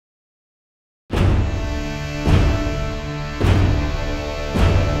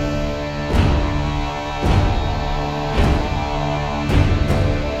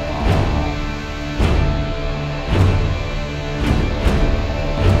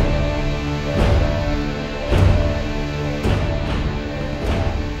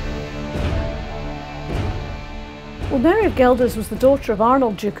Well, Mary of Guelders was the daughter of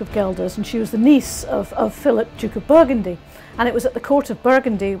Arnold, Duke of Guelders, and she was the niece of Philip, Duke of Burgundy. And it was at the court of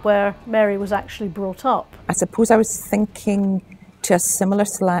Burgundy where Mary was actually brought up. I suppose I was thinking to a similar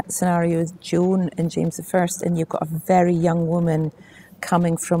scenario as Joan in James I, and you've got a very young woman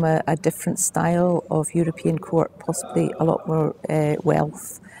coming from a different style of European court, possibly a lot more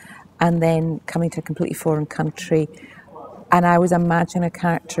wealth, and then coming to a completely foreign country. And I was imagining a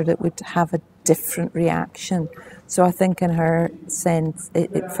character that would have a different reaction. So I think in her sense,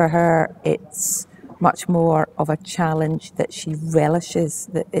 for her, it's much more of a challenge that she relishes.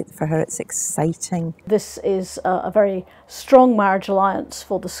 For her, it's exciting. This is a very strong marriage alliance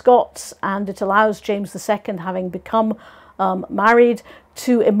for the Scots, and it allows James II, having become married,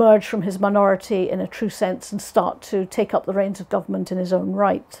 to emerge from his minority in a true sense and start to take up the reins of government in his own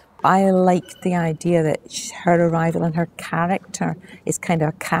right. I like the idea that her arrival and her character is kind of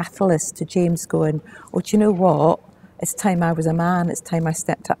a catalyst to James going, oh, do you know what? It's time I was a man, it's time I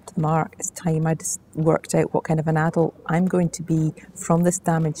stepped up to the mark, it's time I just worked out what kind of an adult I'm going to be from this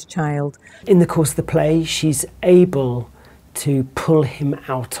damaged child. In the course of the play, she's able to pull him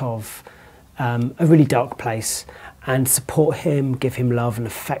out of a really dark place and support him, give him love and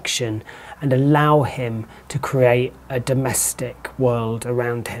affection, and allow him to create a domestic world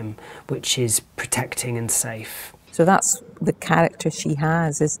around him which is protecting and safe. So that's the character she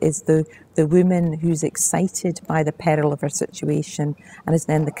has, is the woman who's excited by the peril of her situation and is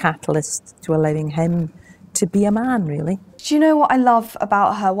then the catalyst to allowing him to be a man, really. Do you know what I love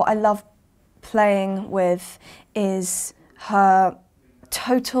about her? What I love playing with is her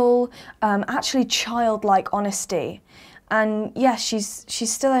total, actually childlike honesty. And yes,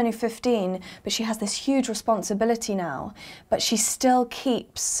 she's still only 15, but she has this huge responsibility now, but she still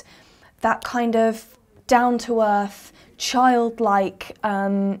keeps that kind of down-to-earth, childlike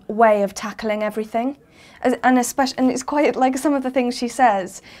way of tackling everything. And it's quite, like, some of the things she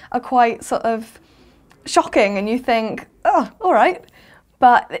says are quite sort of shocking, and you think, oh, all right.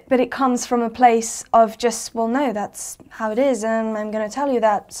 But it comes from a place of just, well, no, that's how it is, and I'm going to tell you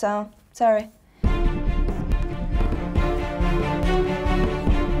that, so sorry.